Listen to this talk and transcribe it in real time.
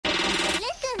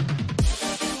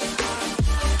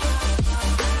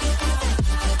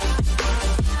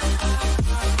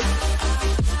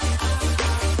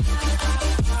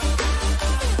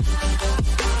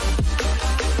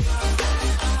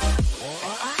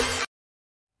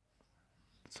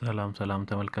ሰላም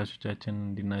ተመልካቾቻችን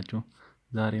እንዴት ናችሁ?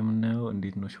 ዛሬ የምናየው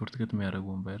እንዴት ነው ሾርት ከት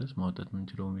የሚያደርገውን ቫይረስ ማውጣት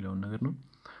የምንችለው የሚለውን ነገር ነው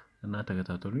እና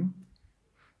ተከታተሉኝ።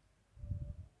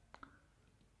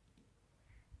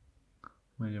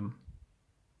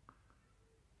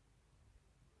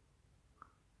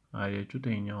 አያችሁት?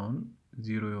 ይሄኛውን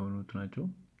ዜሮ የሆኑት ናቸው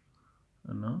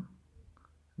እና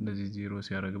እንደዚህ ዜሮ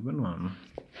ሲያደርግብን ማለት ነው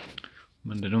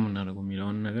ምንድነው የምናደርገው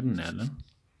የሚለውን ነገር እናያለን።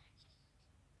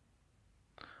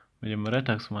 መጀመሪያ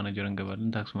ታክስ ማኔጀር እንገባለን።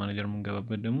 ታክስ ማኔጀር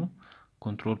የምንገባበት ደግሞ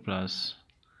ኮንትሮል ፕላስ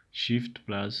ሺፍት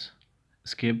ፕላስ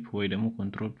ስኬፕ ወይ ደግሞ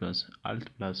ኮንትሮል ፕላስ አልት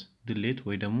ፕላስ ዲሌት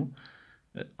ወይ ደግሞ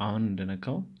አሁን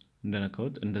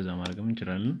እንደነካውት እንደዛ ማድረግ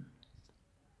እንችላለን።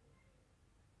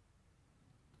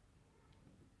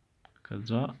 ከዛ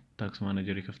ታክስ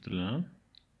ማኔጀር ይከፍትልናል።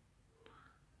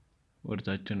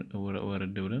 ወርታችን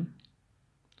ወረድ ብለን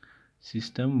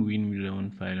ሲስተም ዊን የሚለውን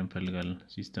ፋይል እንፈልጋለን።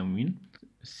 ሲስተም ዊን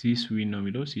syswin ነው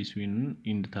የሚለው syswin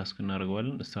ኢንድ ታስክ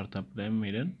እናደርገዋለን። ስታርታፕ ላይም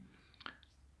ሄደን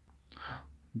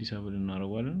ዲሳብል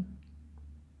እናደርገዋለን።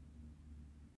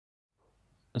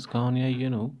 እስካሁን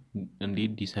ያየነው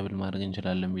እንዴት ዲሳብል ማድረግ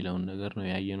እንችላለን የሚለውን ነገር ነው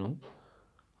ያየነው።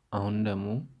 አሁን ደግሞ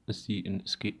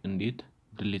እስኪ እንዴት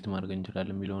ዲሊት ማድረግ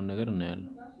እንችላለን የሚለውን ነገር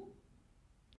እናያለን።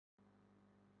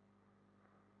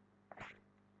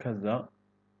 ከዛ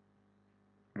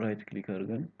ራይት ክሊክ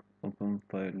አድርገን ኦፕን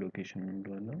ፋይል ሎኬሽን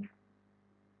እንለዋለን።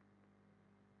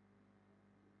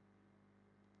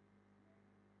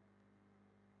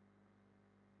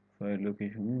 ፋይል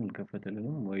ሎኬሽኑን እንከፈተልን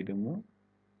ወይ ደግሞ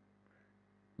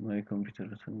ማይ ኮምፒውተር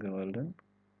እንገባለን።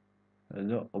 ከዛ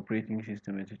ኦፕሬቲንግ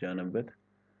ሲስተም የተጫነበት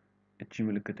እቺ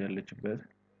ምልክት ያለችበት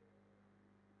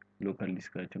ሎካል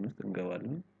ዲስካችን ውስጥ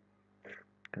እንገባለን።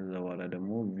 ከዛ በኋላ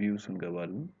ደግሞ ቪውስ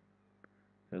እንገባለን።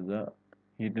 ከዛ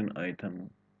ሂድን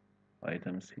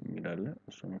አይተምስ የሚል አለ፣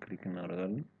 እሱን ክሊክ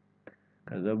እናደርጋለን።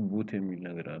 ከዛ ቡት የሚል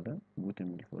ነገር አለ፣ ቡት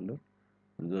የሚል ፎልደር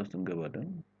እዛ ውስጥ እንገባለን።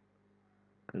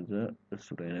 ከዛ እሱ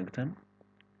ላይ ነክተን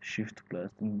ሺፍት ፕላስ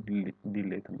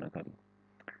ዲሌት እናካለን።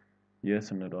 የስ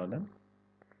እንለዋለን።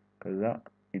 ከዛ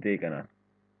ይጠይቀናል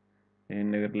ይሄን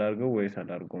ነገር ላድርገው ወይስ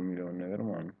አላድርገው የሚለውን ነገር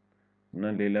ማለት ነው።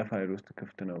 እና ሌላ ፋይል ውስጥ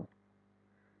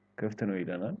ክፍት ነው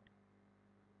ይለናል።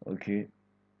 ኦኬ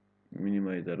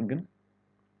ሚኒማይዝ አድርገን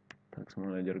ታክስ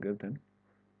ማኔጀር ገብተን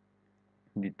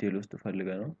ዲቴል ውስጥ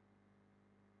ፈልገነው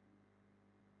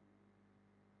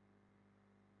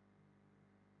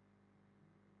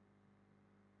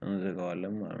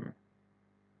እንዘጋዋለን ማለት ነው።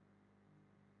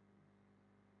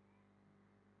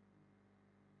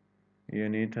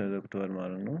 የኔ ተዘግቷል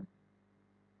ማለት ነው።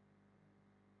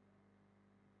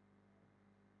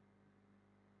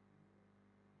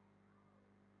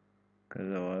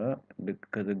 ከዛ በኋላ ልክ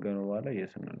ከዘጋነው በኋላ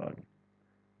የስ እንለዋለን፣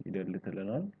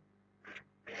 ይደልትልናል።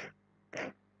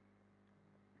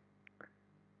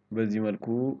 በዚህ መልኩ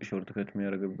ሾርት ከት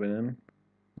የሚያደርግብንን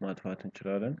ማጥፋት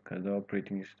እንችላለን። ከዛ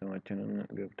ኦፕሬቲንግ ሲስተማችንን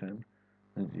ገብተን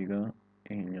እዚህ ጋር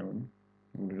ይሄኛውን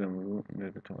እንደምሩ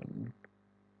እንደተዋለን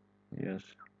yes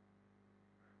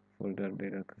ፎልደር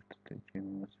ዴታ ክፍተችን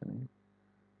መሰለኝ።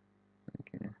 ኦኬ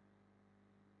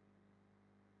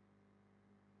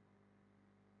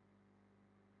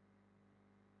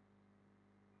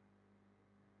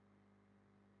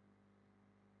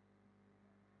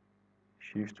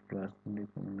ሺፍት ፕላስ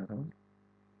እንዴት ነው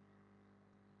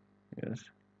yes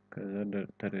ከዛ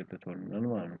ተደልቷልናል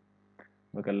ማለት ነው።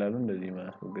 በቀላሉ እንደዚህ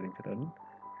ማስወገድ እንችላለን።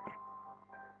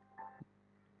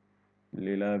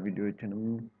 ሌላ ቪዲዮዎችንም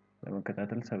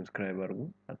ለመከታተል ሰብስክራይብ አድርጉ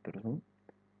አትርሱ።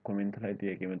 ኮሜንት ላይ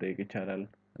ጥያቄ መጠየቅ ይቻላል፣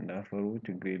 እንዳፈሩ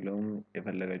ችግር የለውም።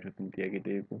 የፈለጋችሁትን ጥያቄ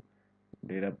ጠይቁ።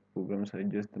 ሌላ ፕሮግራም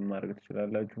ሰጀስት ማድረግ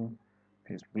ትችላላችሁ።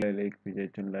 ፌስቡክ ላይ ላይክ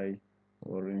ፔጃችን ላይ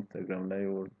ኦር ኢንስታግራም ላይ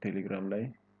ኦር ቴሌግራም ላይ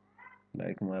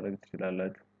ላይክ ማድረግ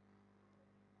ትችላላችሁ።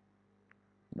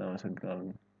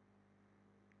 እናመሰግናለን።